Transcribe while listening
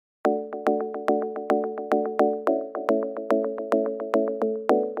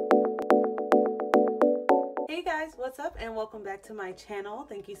what's up, and welcome back to my channel.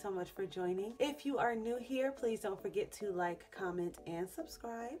 Thank you so much for joining. If you are new here, please don't forget to like, comment, and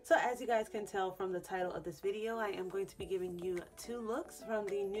subscribe. So as you guys can tell from the title of this video, I am going to be giving you two looks from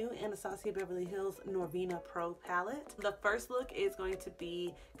the new Anastasia Beverly Hills Norvina Pro Palette. The first look is going to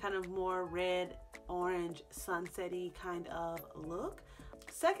be kind of more red, orange, sunset-y kind of look.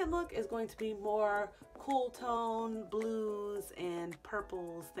 Second look is going to be more cool tone, blues and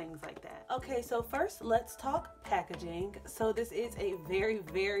purples, things like that. Okay, so first let's talk packaging. So this is a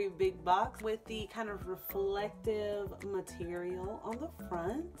very big box with the kind of reflective material on the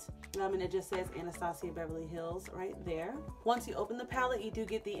front. And it just says Anastasia Beverly Hills right there. Once you open the palette, you do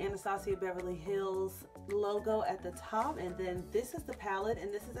get the Anastasia Beverly Hills logo at the top, and then this is the palette,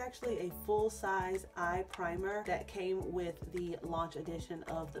 and this is actually a full-size eye primer that came with the launch edition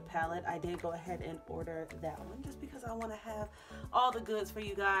of the palette. I did go ahead and order that one just because I want to have all the goods for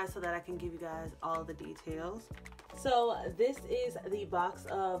you guys so that I can give you guys all the details. So this is the box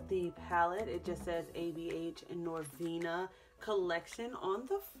of the palette. It just says ABH Norvina collection on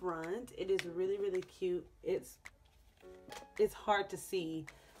the front. It is really cute. It's hard to see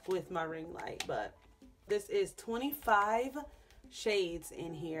with my ring light, but this is 25 shades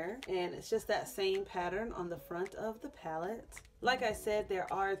in here, and it's just that same pattern on the front of the palette. Like I said,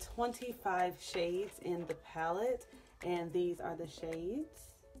 there are 25 shades in the palette, and these are the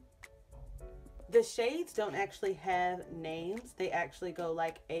shades. The shades don't actually have names. They actually go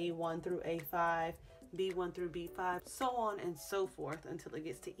like A1 through A5, B1 through B5, so on and so forth until it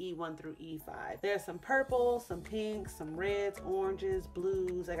gets to E1 through E5. There's some purple, some pinks, some reds, oranges,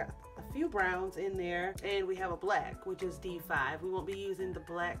 blues. I got a few browns in there, and we have a black, which is D5. We won't be using the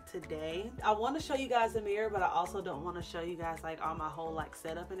black today. I want to show you guys the mirror, but I also don't want to show you guys like all my whole like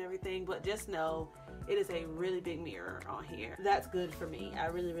setup and everything, but just know it is a really big mirror on here. That's good for me. I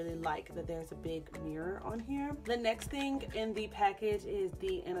really like that there's a big mirror on here. The next thing in the package is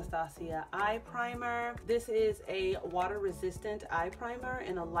the Anastasia eye primer. This is a water resistant eye primer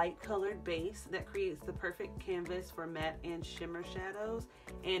in a light colored base that creates the perfect canvas for matte and shimmer shadows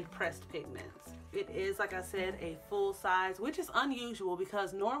and pressed pigments. It is, like I said, a full size, which is unusual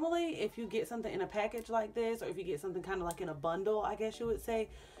because normally if you get something in a package like this, or if you get something kind of like in a bundle, I guess you would say,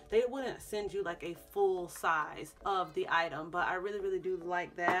 they wouldn't send you like a full size of the item, but I really do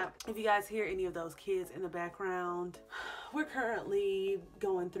like that. If you guys hear any of those kids in the background, we're currently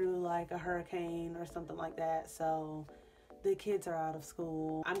going through like a hurricane or something like that, so the kids are out of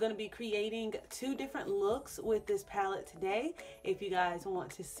school. I'm going to be creating two different looks with this palette today. If you guys want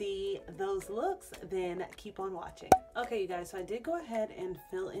to see those looks, then keep on watching. Okay, you guys, so I did go ahead and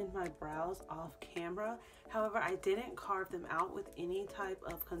fill in my brows off camera. However, I didn't carve them out with any type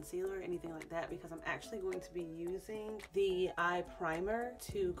of concealer or anything like that because I'm actually going to be using the eye primer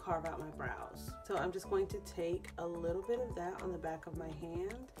to carve out my brows. So I'm just going to take a little bit of that on the back of my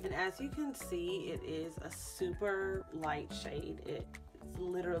hand. And as you can see, it is a super light shade. It's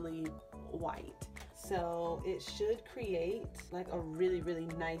literally white. So it should create like a really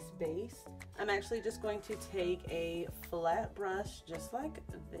nice base. I'm actually just going to take a flat brush just like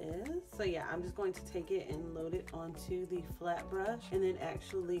this. So yeah, I'm just going to take it and load it onto the flat brush and then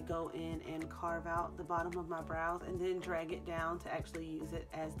actually go in and carve out the bottom of my brows and then drag it down to actually use it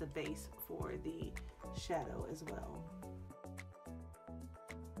as the base for the shadow as well.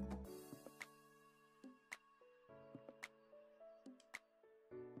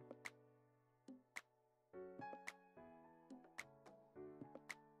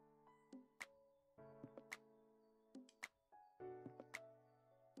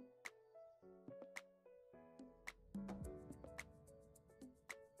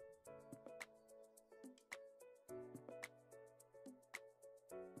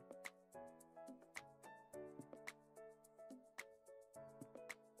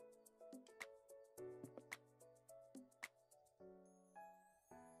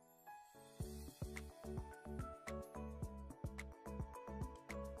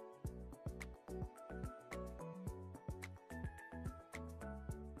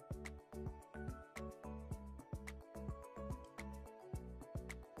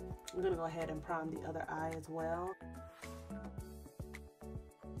 I'm gonna go ahead and prime the other eye as well.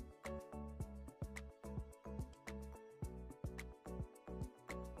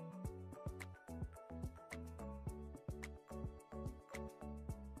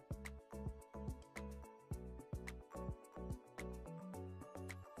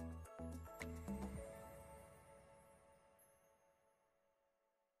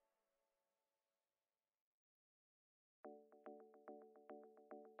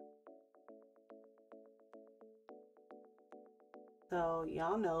 So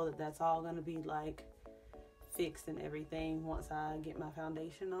y'all know that that's all gonna be like fixed and everything once I get my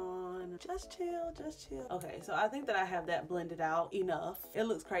foundation on. Just chill, just chill. Okay, so I think that I have that blended out enough. It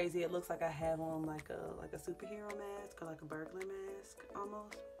looks crazy. It looks like I have on like a superhero mask or like a burglar mask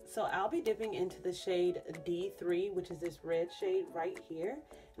almost. So I'll be dipping into the shade D3, which is this red shade right here.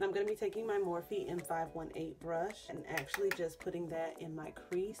 And I'm going to be taking my Morphe M518 brush and actually just putting that in my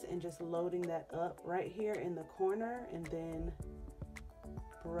crease and just loading that up right here in the corner and then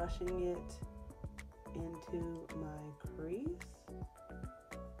brushing it into my crease.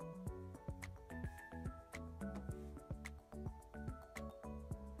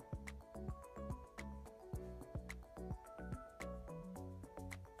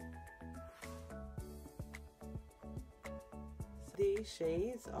 These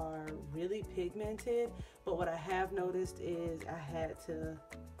shades are really pigmented, but what I have noticed is I had to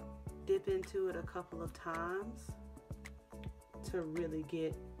dip into it a couple of times to really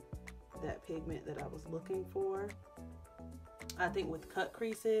get that pigment that I was looking for. I think with cut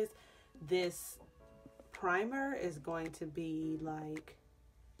creases, this primer is going to be like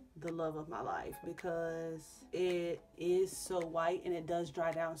the love of my life because it is so white and it does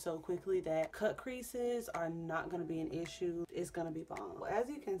dry down so quickly that cut creases are not going to be an issue. It's going to be bomb. As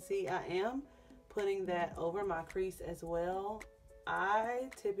you can see, I am putting that over my crease as well. I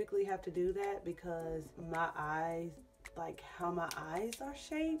typically have to do that because my eyes, like how my eyes are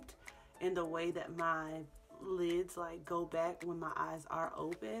shaped and the way that my lids like go back when my eyes are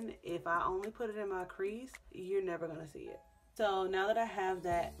open, if I only put it in my crease, you're never going to see it. So now that I have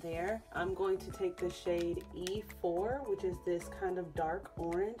that there, I'm going to take the shade E4, which is this kind of dark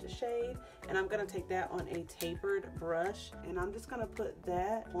orange shade, and I'm going to take that on a tapered brush, and I'm just going to put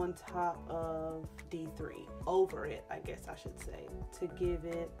that on top of D3, over it, I guess I should say, to give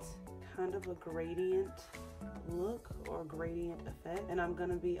it kind of a gradient look or gradient effect. And I'm going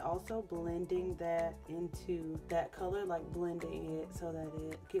to be also blending that into that color, like blending it so that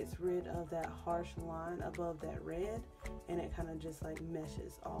it gets rid of that harsh line above that red and it kind of just like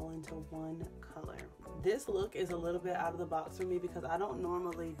meshes all into one color. This look is a little bit out of the box for me because I don't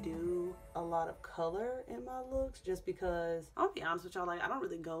normally do a lot of color in my looks, just because I'll be honest with y'all, like I don't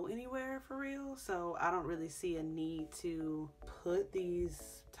really go anywhere for real, so I don't really see a need to put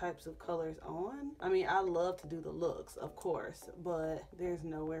these types of colors on. I mean, I love to do the looks, of course, but there's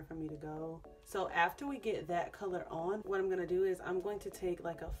nowhere for me to go. So after we get that color on, what I'm gonna do is I'm going to take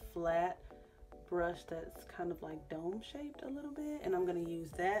like a flat brush that's kind of like dome shaped a little bit, and I'm gonna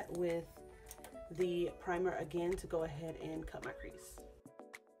use that with the primer again to go ahead and cut my crease.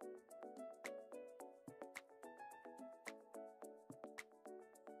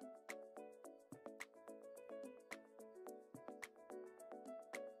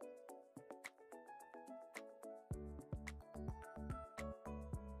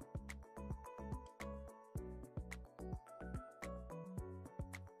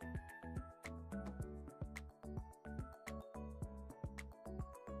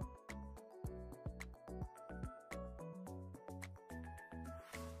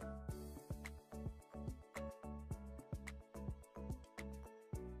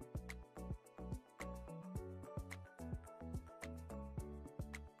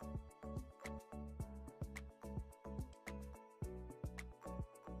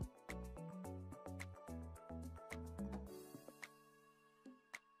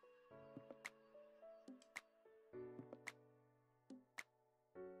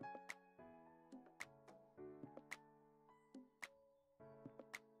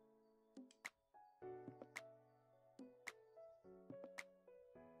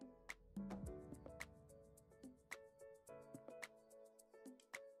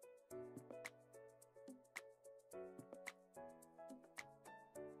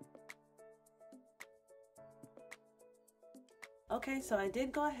 Okay, so I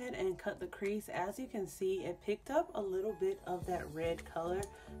did go ahead and cut the crease. As you can see, it picked up a little bit of that red color,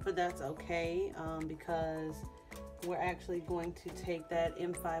 but that's okay because we're actually going to take that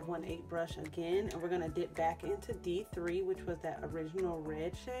M518 brush again and we're going to dip back into D3, which was that original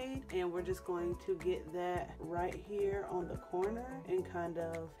red shade, and we're just going to get that right here on the corner and kind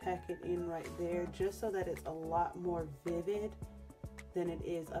of pack it in right there just so that it's a lot more vivid than it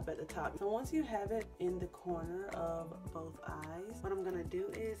is up at the top. So once you have it in the corner of both eyes, what I'm gonna do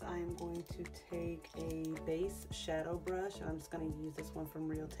is I'm going to take a base shadow brush. I'm just gonna use this one from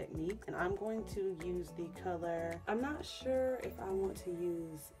Real Techniques, and I'm going to use the color, I'm not sure if I want to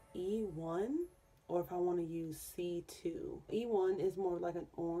use E1 or if I want to use C2. E1 is more like an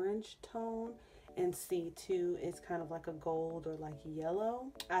orange tone, and C2 is kind of like a gold or like yellow.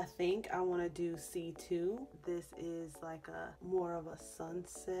 I think I want to do C2. This is like a more of a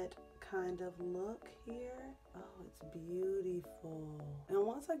sunset kind of look here. Oh, it's beautiful. And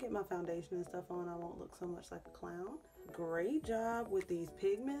once I get my foundation and stuff on, I won't look so much like a clown. Great job with these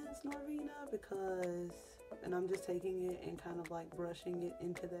pigments, Norvina, because, and I'm just taking it and kind of like brushing it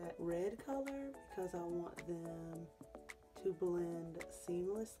into that red color because I want them to blend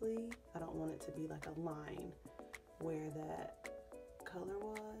seamlessly. I don't want it to be like a line where that color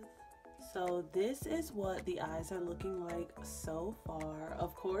was. So this is what the eyes are looking like so far.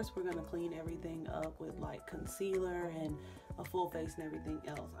 Of course, we're gonna clean everything up with like concealer and a full face and everything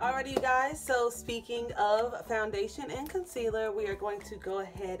else. Alrighty, you guys, so speaking of foundation and concealer, we are going to go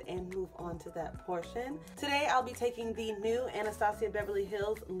ahead and move on to that portion. Today, I'll be taking the new Anastasia Beverly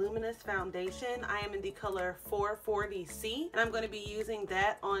Hills Luminous Foundation. I am in the color 440C, and I'm going to be using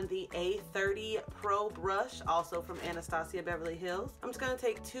that on the A30 Pro brush, also from Anastasia Beverly Hills. I'm just going to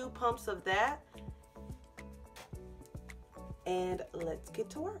take 2 pumps of that, and let's get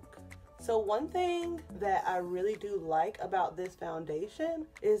to work. So one thing that I really do like about this foundation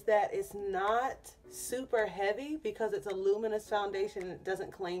is that it's not super heavy because it's a luminous foundation. It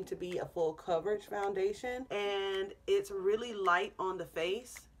doesn't claim to be a full coverage foundation, and it's really light on the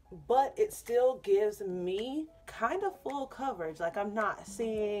face, but it still gives me kind of full coverage. Like, I'm not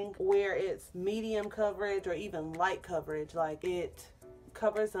seeing where it's medium coverage or even light coverage. Like, it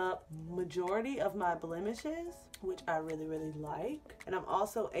covers up majority of my blemishes, which I really like. And I'm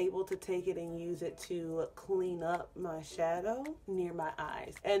also able to take it and use it to clean up my shadow near my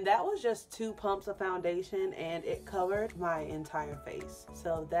eyes. And that was just 2 pumps of foundation, and it covered my entire face.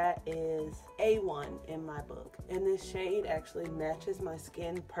 So that is A1 in my book. And this shade actually matches my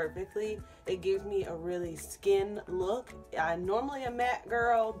skin perfectly. It gives me a really skin look. I'm normally a matte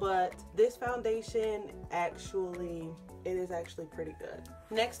girl, but this foundation it is actually pretty good.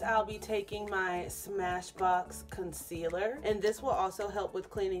 Next, I'll be taking my Smashbox concealer, and this will also help with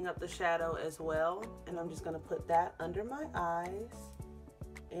cleaning up the shadow as well. And I'm just gonna put that under my eyes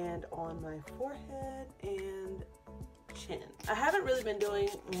and on my forehead and chin. I haven't really been doing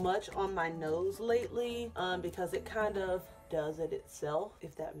much on my nose lately because it kind of does it itself,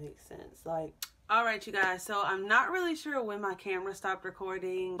 if that makes sense. Like, all right, you guys, so I'm not really sure when my camera stopped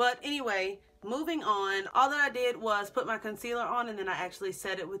recording, but anyway, moving on, all that I did was put my concealer on, and then I actually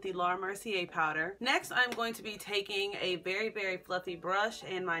set it with the Laura Mercier powder. Next, I'm going to be taking a very fluffy brush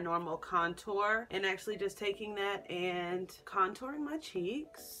and my normal contour, and actually just taking that and contouring my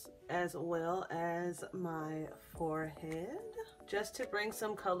cheeks as well as my forehead, just to bring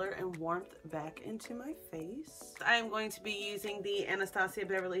some color and warmth back into my face. I am going to be using the Anastasia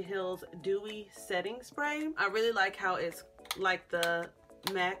Beverly Hills Dewy Setting Spray. I really like how it's like the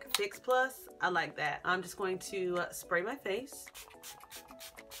MAC Fix Plus. I like that. I'm just going to spray my face.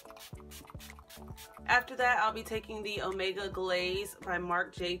 After that, I'll be taking the Omega Glaze by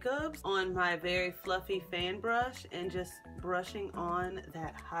Marc Jacobs on my very fluffy fan brush and just brushing on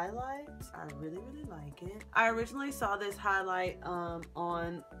that highlight. I really like it. I originally saw this highlight on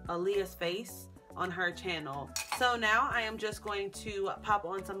Aaliyah's face on her channel. So now I am just going to pop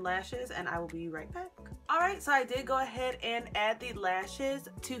on some lashes, and I will be right back. Alright, so I did go ahead and add the lashes.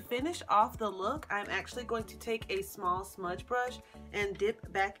 To finish off the look, I'm actually going to take a small smudge brush and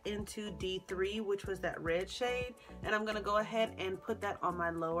dip back into D3, which was that red shade, and I'm going to go ahead and put that on my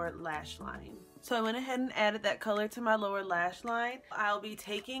lower lash line. So I went ahead and added that color to my lower lash line. I'll be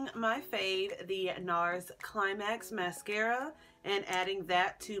taking my fade, the NARS Climax Mascara, and adding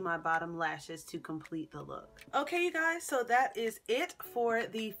that to my bottom lashes to complete the look. Okay, you guys, so that is it for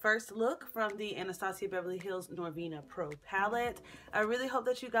the first look from the Anastasia Beverly Hills Norvina Pro Palette. I really hope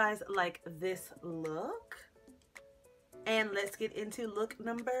that you guys like this look. And let's get into look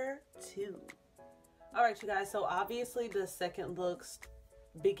number 2. Alright, you guys, so obviously the second look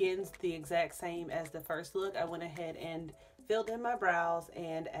begins the exact same as the first look. I went ahead and filled in my brows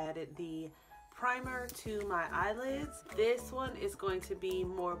and added the primer to my eyelids. This one is going to be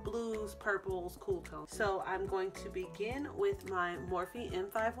more blues, purples, cool tones. So I'm going to begin with my Morphe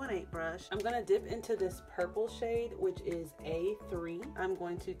M518 brush. I'm going to dip into this purple shade, which is A3. I'm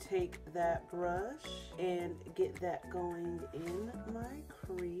going to take that brush and get that going in my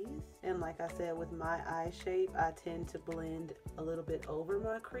crease. And like I said, with my eye shape, I tend to blend a little bit over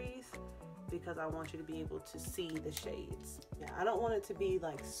my crease because I want you to be able to see the shades. Yeah, I don't want it to be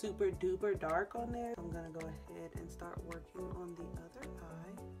like super duper dark on there. I'm gonna go ahead and start working on the other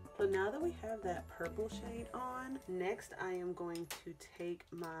eye. So now that we have that purple shade on, next I am going to take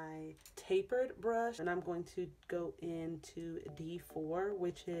my tapered brush and I'm going to go into D4,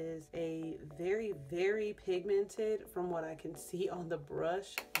 which is a very pigmented, from what I can see on the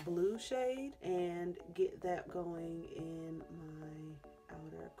brush, blue shade, and get that going in my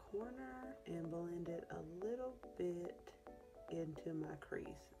outer corner and blend it a little bit into my crease,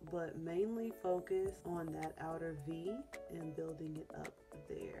 but mainly focus on that outer V and building it up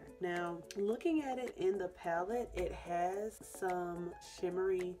there. Now, looking at it in the palette, it has some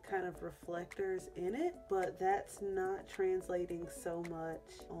shimmery kind of reflectors in it, but that's not translating so much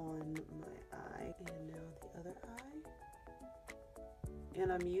on my eye. And now the other eye. And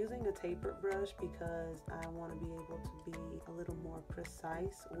I'm using a tapered brush because I want to be able to be a little more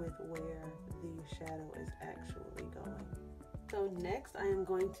precise with where the shadow is actually going. So next I am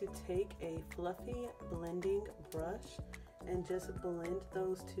going to take a fluffy blending brush and just blend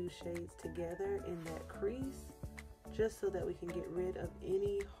those two shades together in that crease, just so that we can get rid of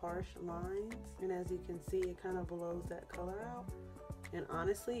any harsh lines. And as you can see, it kind of blows that color out. And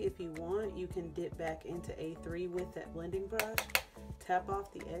honestly, if you want, you can dip back into A3 with that blending brush, tap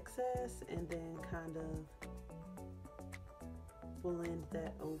off the excess, and then kind of blend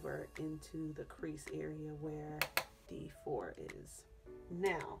that over into the crease area where D4 is.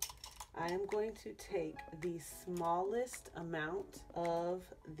 Now, I am going to take the smallest amount of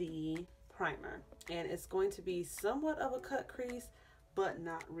the primer, and it's going to be somewhat of a cut crease, but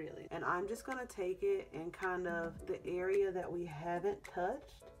not really. And I'm just going to take it and kind of the area that we haven't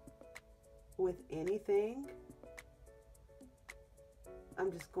touched with anything,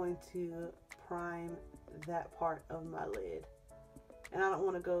 I'm just going to prime that part of my lid. And I don't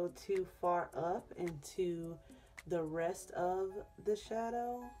want to go too far up into the rest of the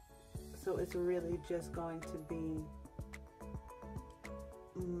shadow, so it's really just going to be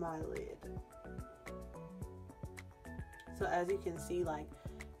my lid. So as you can see, like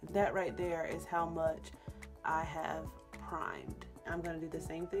that right there is how much I have primed. I'm going to do the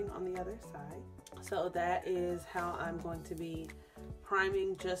same thing on the other side. So that is how I'm going to be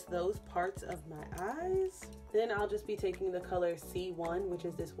priming just those parts of my eyes. Then I'll just be taking the color C1, which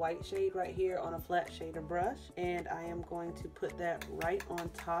is this white shade right here, on a flat shader brush, and I am going to put that right on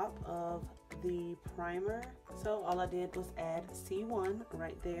top of the primer. So all I did was add C1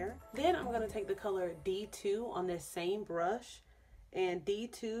 right there. Then I'm going to take the color D2 on this same brush, and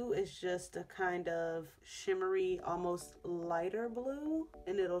D2 is just a kind of shimmery, almost lighter blue,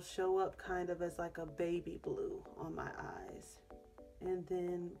 and it'll show up kind of as like a baby blue on my eyes. And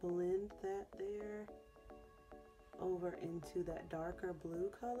then blend that there over into that darker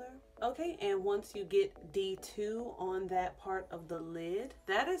blue color. Okay, and once you get D2 on that part of the lid,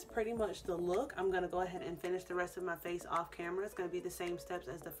 that is pretty much the look. I'm gonna go ahead and finish the rest of my face off camera. It's gonna be the same steps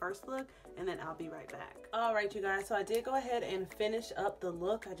as the first look, and then I'll be right back. All right, you guys, so I did go ahead and finish up the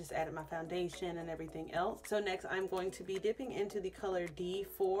look. I just added my foundation and everything else. So next I'm going to be dipping into the color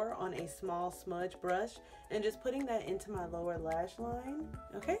D4 on a small smudge brush and just putting that into my lower lash line.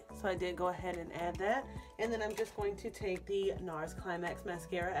 Okay, so I did go ahead and add that, and then I'm just going to take the NARS Climax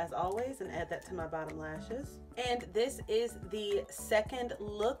mascara as always and add that to my bottom lashes. And this is the second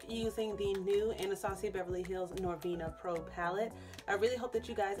look using the new Anastasia Beverly Hills Norvina Pro Palette. I really hope that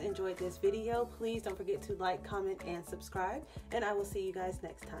you guys enjoyed this video. Please don't forget to like, comment, and subscribe, and I will see you guys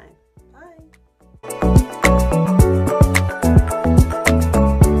next time. Bye.